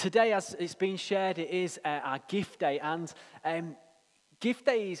Today, as it's been shared, it is our gift day, and gift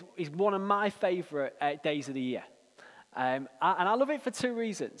day is one of my favourite days of the year. And I love it for two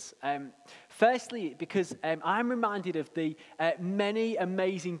reasons. Firstly, because I'm reminded of the many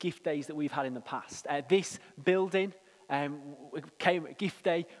amazing gift days that we've had in the past. This building came at gift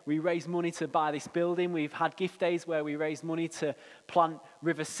day. We raised money to buy this building. We've had gift days where we raised money to plant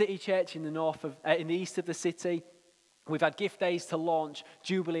River City Church in the east of the city. We've had gift days to launch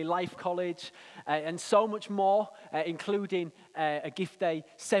Jubilee Life College and so much more, including a gift day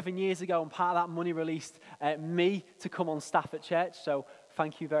 7 years ago, and part of that money released me to come on staff at church. So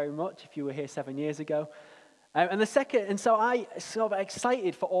thank you very much if you were here 7 years ago. So I sort of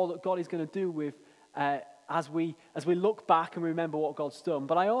excited for all that God is going to do with as we look back and remember what God's done.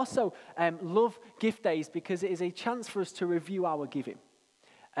 But I also love gift days because it is a chance for us to review our giving.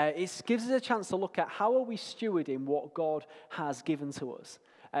 It gives us a chance to look at how are we stewarding what God has given to us.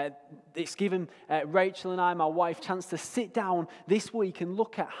 It's given Rachel and I, my wife, a chance to sit down this week and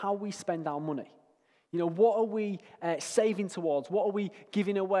look at how we spend our money. You know, what are we saving towards? What are we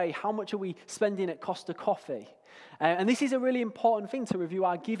giving away? How much are we spending at Costa Coffee? And this is a really important thing to review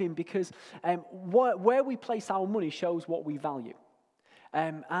our giving because where we place our money shows what we value.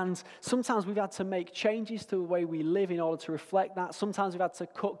 And sometimes we've had to make changes to the way we live in order to reflect that. Sometimes we've had to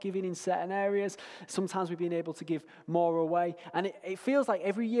cut giving in certain areas. Sometimes we've been able to give more away. And it feels like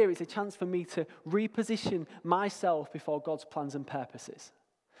every year it's a chance for me to reposition myself before God's plans and purposes.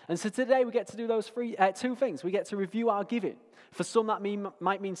 And so today we get to do those two things. We get to review our giving. For some that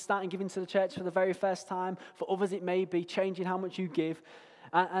might mean starting giving to the church for the very first time. For others it may be changing how much you give.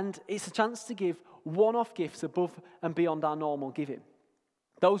 And it's a chance to give one-off gifts above and beyond our normal giving.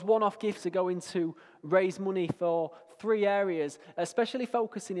 Those one-off gifts are going to raise money for three areas, especially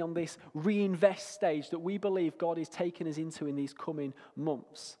focusing on this reinvest stage that we believe God is taking us into in these coming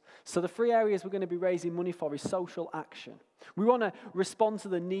months. So the three areas we're going to be raising money for is social action. We want to respond to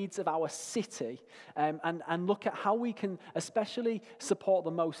the needs of our city and look at how we can especially support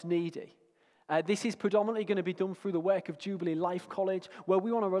the most needy. This is predominantly going to be done through the work of Jubilee Life College, where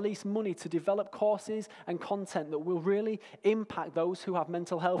we want to release money to develop courses and content that will really impact those who have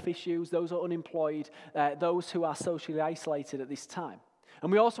mental health issues, those who are unemployed, those who are socially isolated at this time.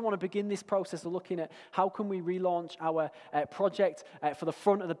 And we also want to begin this process of looking at how can we relaunch our project for the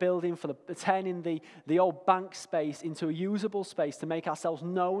front of the building, for turning the old bank space into a usable space to make ourselves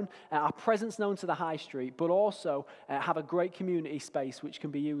known, our presence known to the high street, but also have a great community space which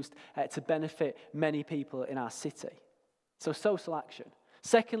can be used to benefit many people in our city. So social action.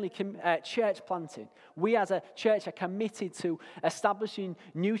 Secondly, church planting. We as a church are committed to establishing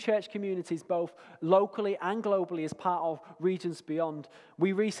new church communities both locally and globally as part of Regions Beyond.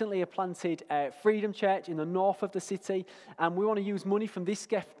 We recently have planted Freedom Church in the north of the city, and we want to use money from this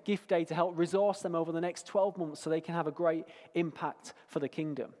gift day to help resource them over the next 12 months so they can have a great impact for the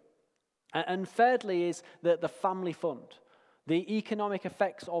kingdom. And thirdly is the family fund. The economic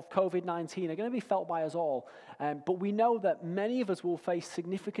effects of COVID-19 are going to be felt by us all, but we know that many of us will face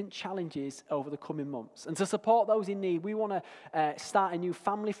significant challenges over the coming months. And to support those in need, we want to start a new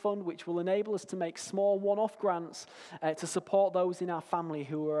family fund which will enable us to make small one-off grants to support those in our family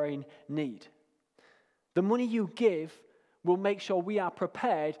who are in need. The money you give will make sure we are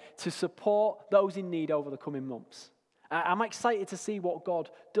prepared to support those in need over the coming months. I'm excited to see what God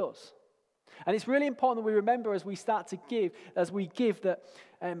does. And it's really important that we remember as we start to give, that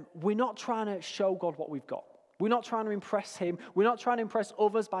we're not trying to show God what we've got. We're not trying to impress Him. We're not trying to impress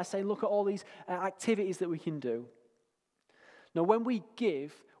others by saying, look at all these activities that we can do. No, when we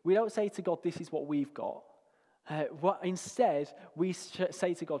give, we don't say to God, this is what we've got. Instead, we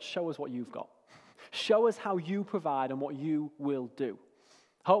say to God, show us what you've got. Show us how you provide and what you will do.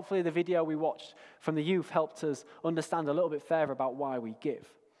 Hopefully the video we watched from the youth helped us understand a little bit further about why we give.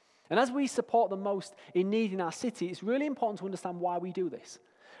 And as we support the most in need in our city, it's really important to understand why we do this.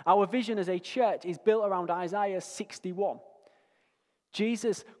 Our vision as a church is built around Isaiah 61.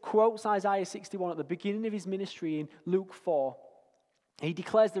 Jesus quotes Isaiah 61 at the beginning of his ministry in Luke 4. He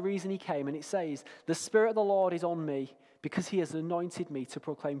declares the reason he came, and it says, "The Spirit of the Lord is on me because he has anointed me to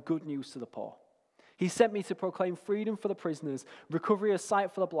proclaim good news to the poor. He sent me to proclaim freedom for the prisoners, recovery of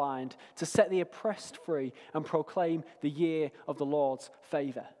sight for the blind, to set the oppressed free and proclaim the year of the Lord's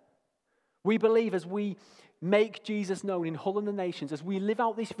favor." We believe as we make Jesus known in Hull and the nations, as we live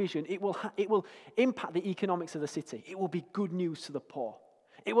out this vision, it will impact the economics of the city. It will be good news to the poor.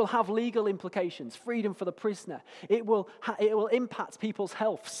 It will have legal implications, freedom for the prisoner. It will impact people's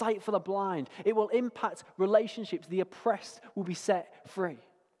health, sight for the blind. It will impact relationships. The oppressed will be set free.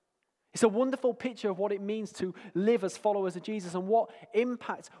 It's a wonderful picture of what it means to live as followers of Jesus and what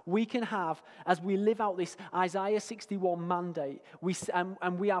impact we can have as we live out this Isaiah 61 mandate.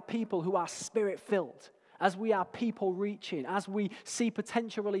 And we are people who are spirit-filled, as we are people reaching, as we see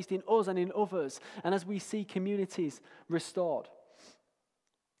potential released in us and in others, and as we see communities restored.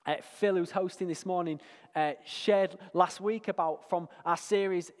 Phil, who's hosting this morning, shared last week from our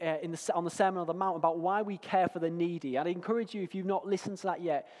series on the Sermon on the Mount about why we care for the needy. I'd encourage you, if you've not listened to that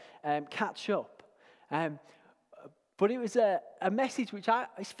yet, catch up. But it was a message which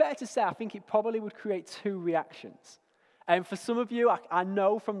it's fair to say I think it probably would create two reactions. And for some of you, I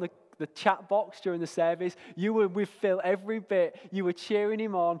know from the chat box during the service, you were with Phil every bit. You were cheering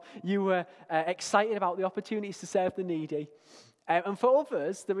him on. You were excited about the opportunities to serve the needy. And for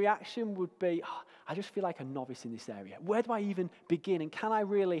others, the reaction would be, I just feel like a novice in this area. Where do I even begin? And can I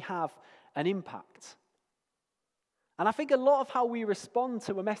really have an impact? And I think a lot of how we respond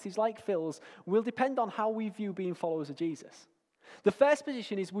to a message like Phil's will depend on how we view being followers of Jesus. The first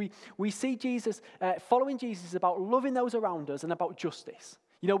position is we see Jesus, following Jesus is about loving those around us and about justice.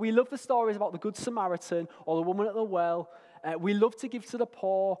 You know, we love the stories about the Good Samaritan or the woman at the well. We love to give to the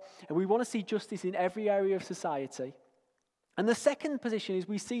poor, and we want to see justice in every area of society. And the second position is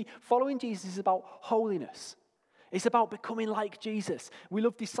we see following Jesus is about holiness. It's about becoming like Jesus. We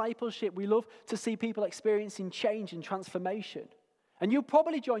love discipleship. We love to see people experiencing change and transformation. And you'll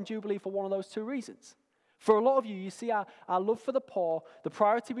probably join Jubilee for one of those two reasons. For a lot of you, you see our love for the poor, the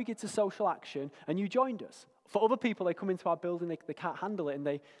priority we give to social action, and you joined us. For other people, they come into our building, they can't handle it,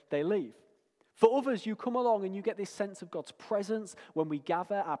 and they leave. For others, you come along and you get this sense of God's presence when we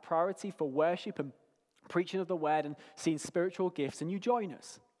gather, our priority for worship and preaching of the word and seeing spiritual gifts, and you join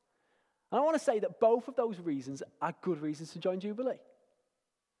us. And I want to say that both of those reasons are good reasons to join Jubilee.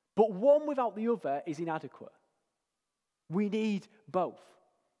 But one without the other is inadequate. We need both.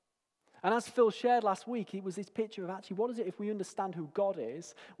 And as Phil shared last week, it was this picture of actually what is it if we understand who God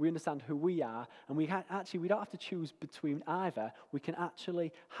is, we understand who we are, and we don't have to choose between either. We can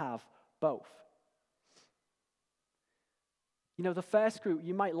actually have both. You know, the first group,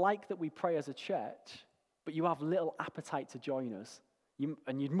 you might like that we pray as a church, but you have little appetite to join us.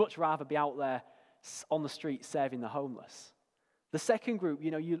 And you'd much rather be out there on the street serving the homeless. The second group, you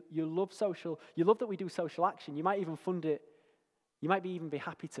know, you love that we do social action. You might even fund it. You might even be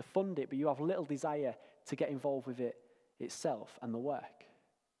happy to fund it, but you have little desire to get involved with it itself and the work.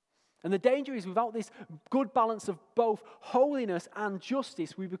 And the danger is without this good balance of both holiness and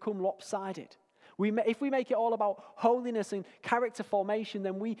justice, we become lopsided. If we make it all about holiness and character formation,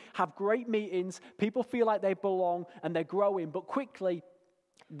 then we have great meetings, people feel like they belong and they're growing, but quickly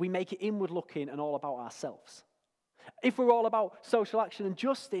we make it inward looking and all about ourselves. If we're all about social action and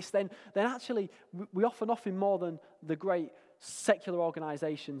justice, then actually we offer nothing more than the great secular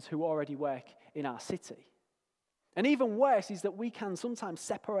organizations who already work in our city. And even worse is that we can sometimes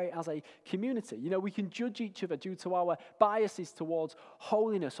separate as a community. You know, we can judge each other due to our biases towards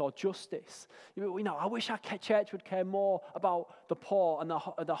holiness or justice. You know, I wish our church would care more about the poor and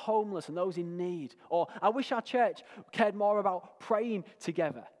the homeless and those in need. Or I wish our church cared more about praying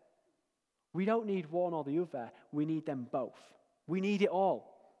together. We don't need one or the other. We need them both. We need it all.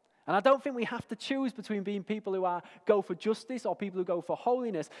 And I don't think we have to choose between being people who go for justice or people who go for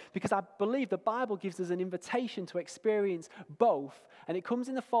holiness, because I believe the Bible gives us an invitation to experience both, and it comes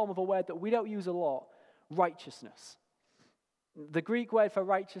in the form of a word that we don't use a lot, righteousness. The Greek word for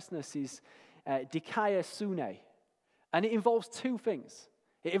righteousness is dikaiosune, and it involves two things.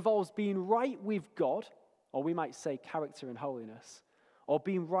 It involves being right with God, or we might say character and holiness, or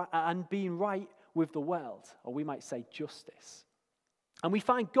being right with the world, or we might say justice. And we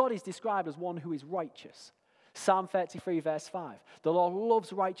find God is described as one who is righteous. Psalm 33, verse 5. The Lord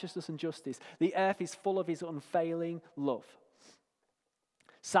loves righteousness and justice. The earth is full of his unfailing love.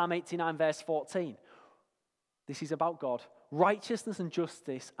 Psalm 89, verse 14. This is about God. Righteousness and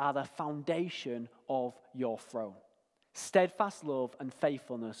justice are the foundation of your throne. Steadfast love and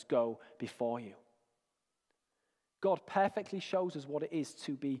faithfulness go before you. God perfectly shows us what it is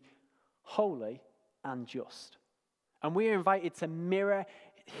to be holy and just. And we are invited to mirror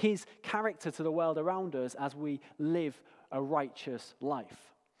his character to the world around us as we live a righteous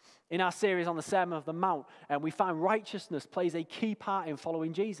life. In our series on the Sermon on the Mount, we find righteousness plays a key part in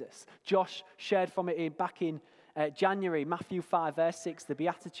following Jesus. Josh shared from it back in January, Matthew 5, verse 6, the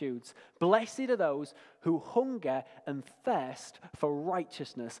Beatitudes. Blessed are those who hunger and thirst for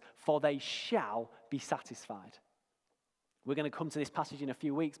righteousness, for they shall be satisfied. We're going to come to this passage in a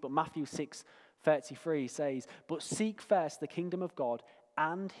few weeks, but Matthew 6:33 says, but seek first the kingdom of God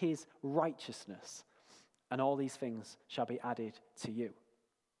and his righteousness, and all these things shall be added to you.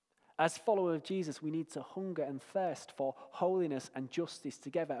 As followers of Jesus, we need to hunger and thirst for holiness and justice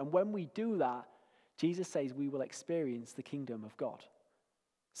together. And when we do that, Jesus says we will experience the kingdom of God.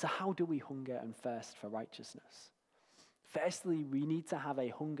 So how do we hunger and thirst for righteousness? Firstly, we need to have a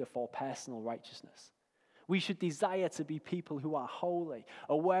hunger for personal righteousness. We should desire to be people who are holy,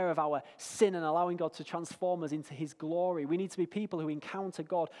 aware of our sin and allowing God to transform us into his glory. We need to be people who encounter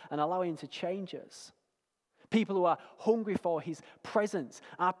God and allow him to change us. People who are hungry for his presence.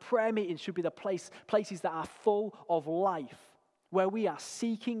 Our prayer meetings should be the places that are full of life, where we are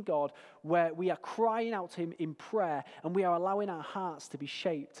seeking God, where we are crying out to him in prayer, and we are allowing our hearts to be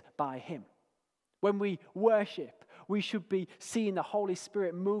shaped by him. When we worship, we should be seeing the Holy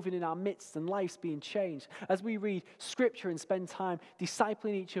Spirit moving in our midst and lives being changed. As we read Scripture and spend time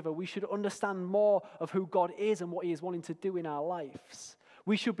discipling each other, we should understand more of who God is and what he is wanting to do in our lives.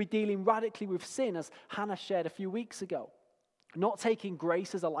 We should be dealing radically with sin, as Hannah shared a few weeks ago. Not taking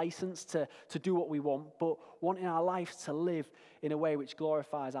grace as a license to do what we want, but wanting our lives to live in a way which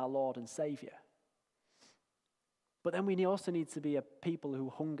glorifies our Lord and Savior. But then we also need to be a people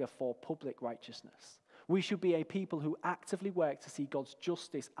who hunger for public righteousness. We should be a people who actively work to see God's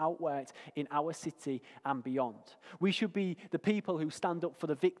justice outworked in our city and beyond. We should be the people who stand up for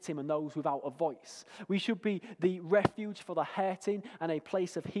the victim and those without a voice. We should be the refuge for the hurting and a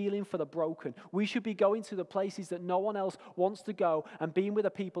place of healing for the broken. We should be going to the places that no one else wants to go and being with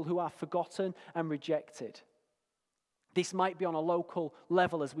the people who are forgotten and rejected. This might be on a local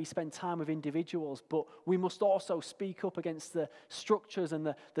level as we spend time with individuals, but we must also speak up against the structures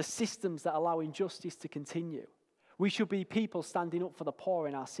and the systems that allow injustice to continue. We should be people standing up for the poor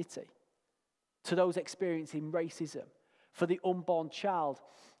in our city, to those experiencing racism, for the unborn child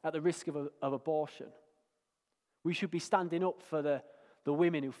at the risk of abortion. We should be standing up for the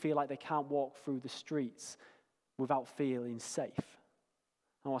women who feel like they can't walk through the streets without feeling safe.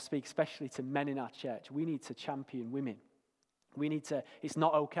 I want to speak especially to men in our church. We need to champion women. It's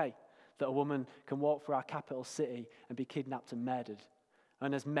not okay that a woman can walk through our capital city and be kidnapped and murdered.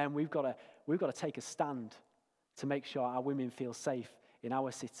 And as men, we've got to take a stand to make sure our women feel safe in our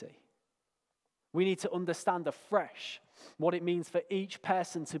city. We need to understand afresh what it means for each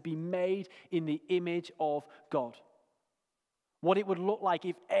person to be made in the image of God. What it would look like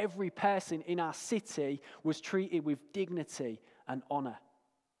if every person in our city was treated with dignity and honor.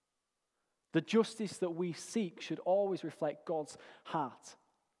 The justice that we seek should always reflect God's heart.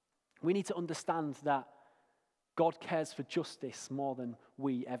 We need to understand that God cares for justice more than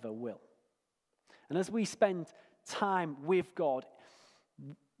we ever will. And as we spend time with God,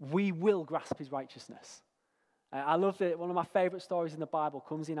 we will grasp his righteousness. I love that one of my favorite stories in the Bible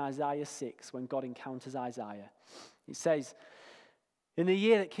comes in Isaiah 6 when God encounters Isaiah. It says, "In the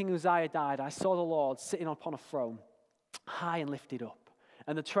year that King Uzziah died, I saw the Lord sitting upon a throne, high and lifted up,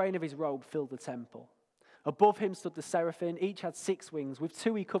 and the train of his robe filled the temple. Above him stood the seraphim, each had 6 wings. With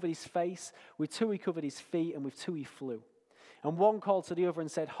 2 he covered his face, with 2 he covered his feet, and with 2 he flew. And one called to the other and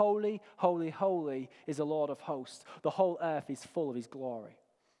said, 'Holy, holy, holy is the Lord of hosts. The whole earth is full of his glory.'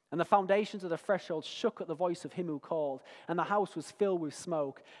 And the foundations of the threshold shook at the voice of him who called, and the house was filled with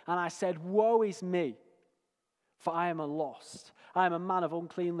smoke. And I said, 'Woe is me, for I am lost. I am a man of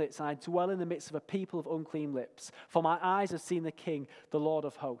unclean lips, and I dwell in the midst of a people of unclean lips. For my eyes have seen the King, the Lord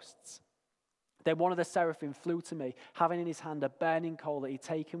of hosts.' Then one of the seraphim flew to me, having in his hand a burning coal that he'd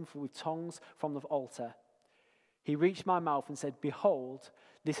taken with tongs from the altar. He reached my mouth and said, 'Behold,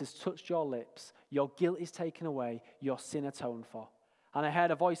 this has touched your lips. Your guilt is taken away, your sin atoned for.' And I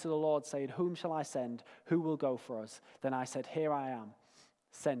heard a voice of the Lord saying, 'Whom shall I send? Who will go for us?' Then I said, 'Here I am.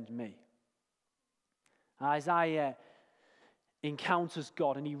 Send me.'" Isaiah encounters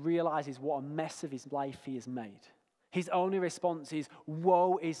God and he realizes what a mess of his life he has made. His only response is,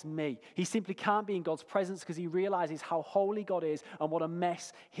 "Woe is me." He simply can't be in God's presence because he realizes how holy God is and what a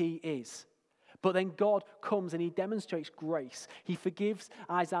mess he is. But then God comes and he demonstrates grace. He forgives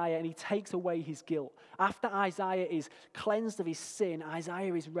Isaiah and he takes away his guilt. After Isaiah is cleansed of his sin,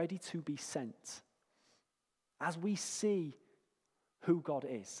 Isaiah is ready to be sent. As we see who God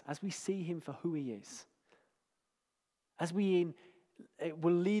is, as we see him for who he is, it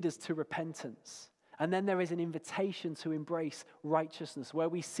will lead us to repentance. And then there is an invitation to embrace righteousness where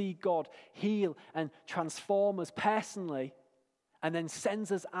we see God heal and transform us personally and then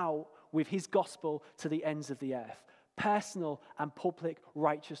sends us out with his gospel to the ends of the earth. Personal and public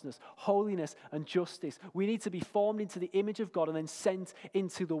righteousness, holiness and justice. We need to be formed into the image of God and then sent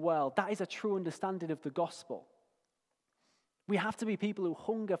into the world. That is a true understanding of the gospel. We have to be people who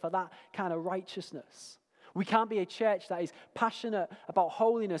hunger for that kind of righteousness. We can't be a church that is passionate about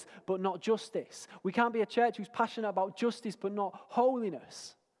holiness but not justice. We can't be a church who's passionate about justice but not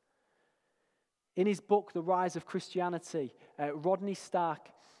holiness. In his book, The Rise of Christianity, Rodney Stark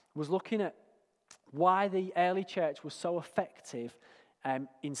was looking at why the early church was so effective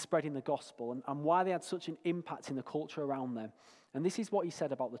in spreading the gospel and why they had such an impact in the culture around them. And this is what he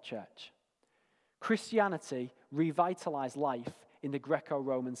said about the church. Christianity revitalized life in the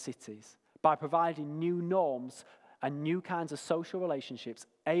Greco-Roman cities by providing new norms and new kinds of social relationships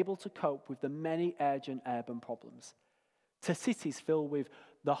able to cope with the many urgent urban problems. To cities filled with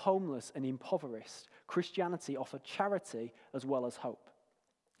the homeless and impoverished, Christianity offered charity as well as hope.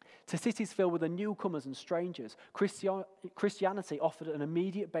 To cities filled with the newcomers and strangers, Christianity offered an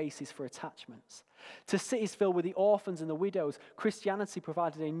immediate basis for attachments. To cities filled with the orphans and the widows, Christianity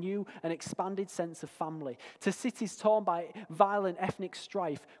provided a new and expanded sense of family. To cities torn by violent ethnic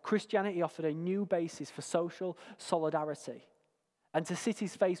strife, Christianity offered a new basis for social solidarity. And to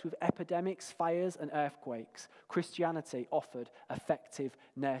cities faced with epidemics, fires, and earthquakes, Christianity offered effective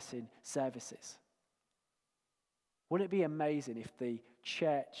nursing services. Wouldn't it be amazing if the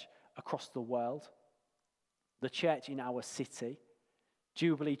church across the world, the church in our city,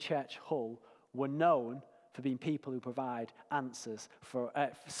 Jubilee Church Hull, were known for being people who provide answers for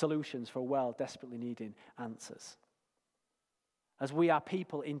solutions for a world desperately needing answers? As we are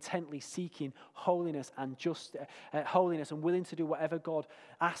people intently seeking holiness and holiness and willing to do whatever God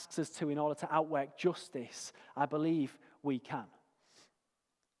asks us to in order to outwork justice, I believe we can.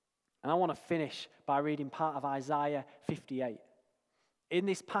 And I want to finish by reading part of Isaiah 58. In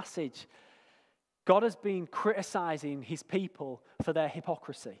this passage, God has been criticizing his people for their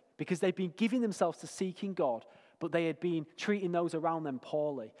hypocrisy because they've been giving themselves to seeking God, but they had been treating those around them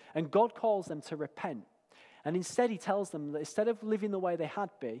poorly. And God calls them to repent. And instead he tells them that instead of living the way they had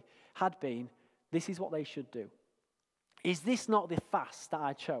been, this is what they should do. Is this not the fast that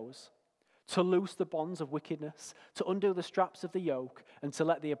I chose? To loose the bonds of wickedness, to undo the straps of the yoke, and to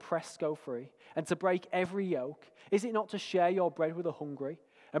let the oppressed go free, and to break every yoke? Is it not to share your bread with the hungry,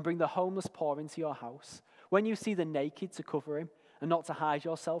 and bring the homeless poor into your house? When you see the naked, to cover him, and not to hide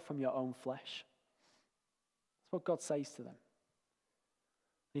yourself from your own flesh? That's what God says to them.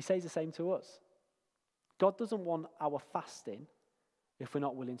 He says the same to us. God doesn't want our fasting if we're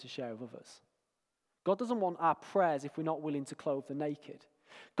not willing to share with others. God doesn't want our prayers if we're not willing to clothe the naked.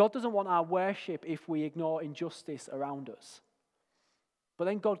 God doesn't want our worship if we ignore injustice around us. But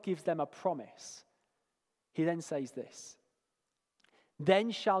then God gives them a promise. He then says this: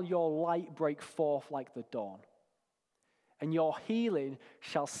 then shall your light break forth like the dawn, and your healing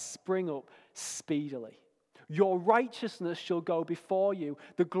shall spring up speedily. Your righteousness shall go before you.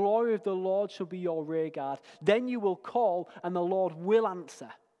 The glory of the Lord shall be your rear guard. Then you will call, and the Lord will answer.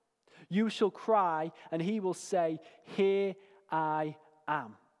 You shall cry, and he will say, here I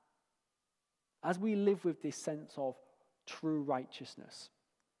am. As we live with this sense of true righteousness,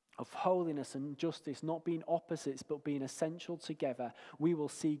 of holiness and justice, not being opposites but being essential together, we will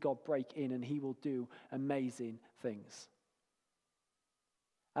see God break in and he will do amazing things.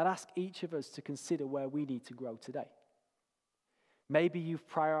 I'd ask each of us to consider where we need to grow today. Maybe you've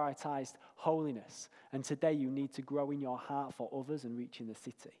prioritized holiness and today you need to grow in your heart for others and reaching the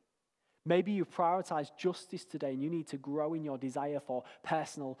city. Maybe you've prioritized justice today and you need to grow in your desire for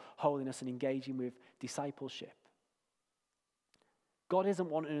personal holiness and engaging with discipleship. God isn't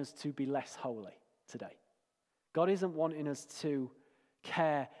wanting us to be less holy today. God isn't wanting us to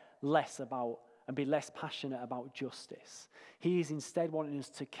care less about and be less passionate about justice. He is instead wanting us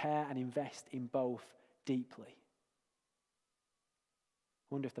to care and invest in both deeply.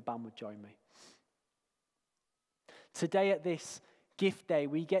 I wonder if the band would join me. Today at this gift day,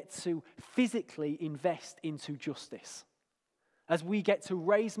 we get to physically invest into justice as we get to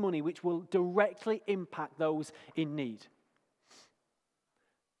raise money which will directly impact those in need.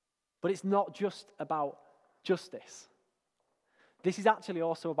 But it's not just about justice. This is actually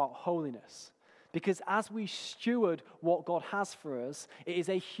also about holiness. Because as we steward what God has for us, it is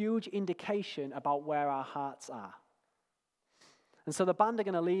a huge indication about where our hearts are. And so the band are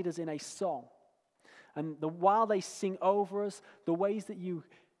going to lead us in a song. And while they sing over us, the ways that you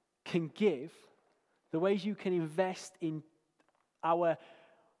can give, the ways you can invest in our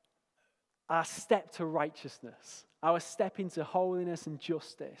step to righteousness, our step into holiness and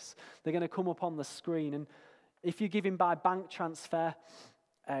justice, they're going to come up on the screen. And if you're giving by bank transfer,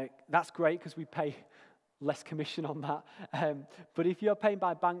 that's great because we pay less commission on that. But if you're paying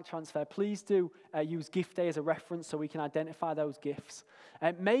by bank transfer, please do use Gift Day as a reference so we can identify those gifts.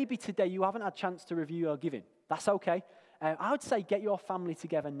 Maybe today you haven't had a chance to review your giving. That's okay. I would say get your family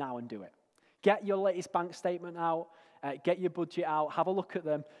together now and do it. Get your latest bank statement out, get your budget out, have a look at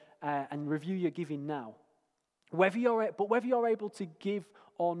them, and review your giving now. Whether you're able to give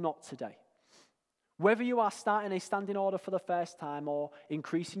or not today, Whether you are starting a standing order for the first time or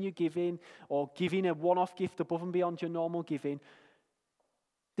increasing your giving or giving a one-off gift above and beyond your normal giving,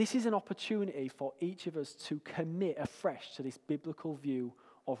 this is an opportunity for each of us to commit afresh to this biblical view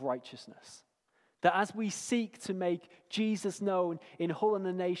of righteousness. That as we seek to make Jesus known in Hull and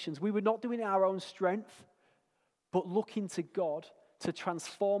the nations, we would not do it in our own strength, but looking to God to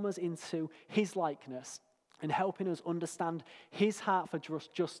transform us into his likeness and helping us understand his heart for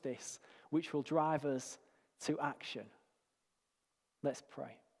justice, which will drive us to action. Let's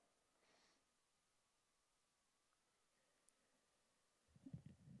pray.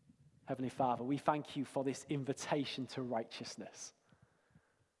 Heavenly Father, we thank you for this invitation to righteousness.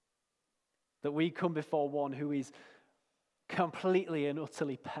 That we come before one who is completely and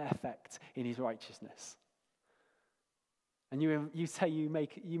utterly perfect in his righteousness. And you say you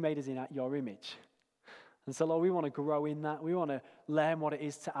made us in your image. And so, Lord, we want to grow in that. We want to learn what it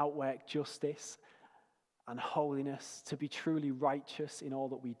is to outwork justice and holiness, to be truly righteous in all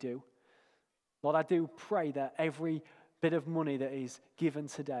that we do. Lord, I do pray that every bit of money that is given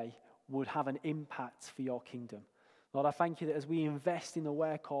today would have an impact for your kingdom. Lord, I thank you that as we invest in the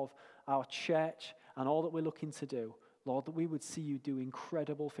work of our church and all that we're looking to do, Lord, that we would see you do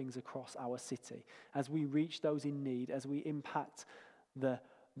incredible things across our city as we reach those in need, as we impact the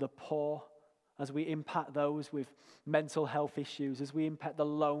poor, as we impact those with mental health issues, as we impact the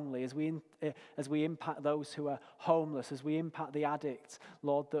lonely, as we impact those who are homeless, as we impact the addicts,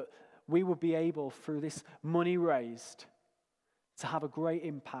 Lord, that we would be able, through this money raised, to have a great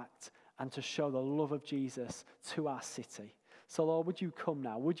impact and to show the love of Jesus to our city. So, Lord, would you come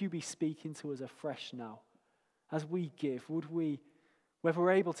now? Would you be speaking to us afresh now? As we give, whether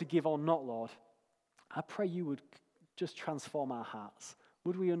we're able to give or not, Lord, I pray you would just transform our hearts.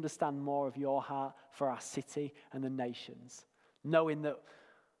 Would we understand more of your heart for our city and the nations, knowing that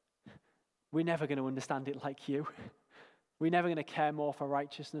we're never going to understand it like you. We're never going to care more for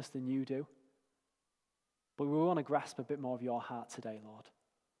righteousness than you do. But we want to grasp a bit more of your heart today, Lord.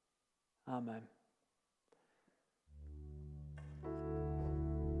 Amen.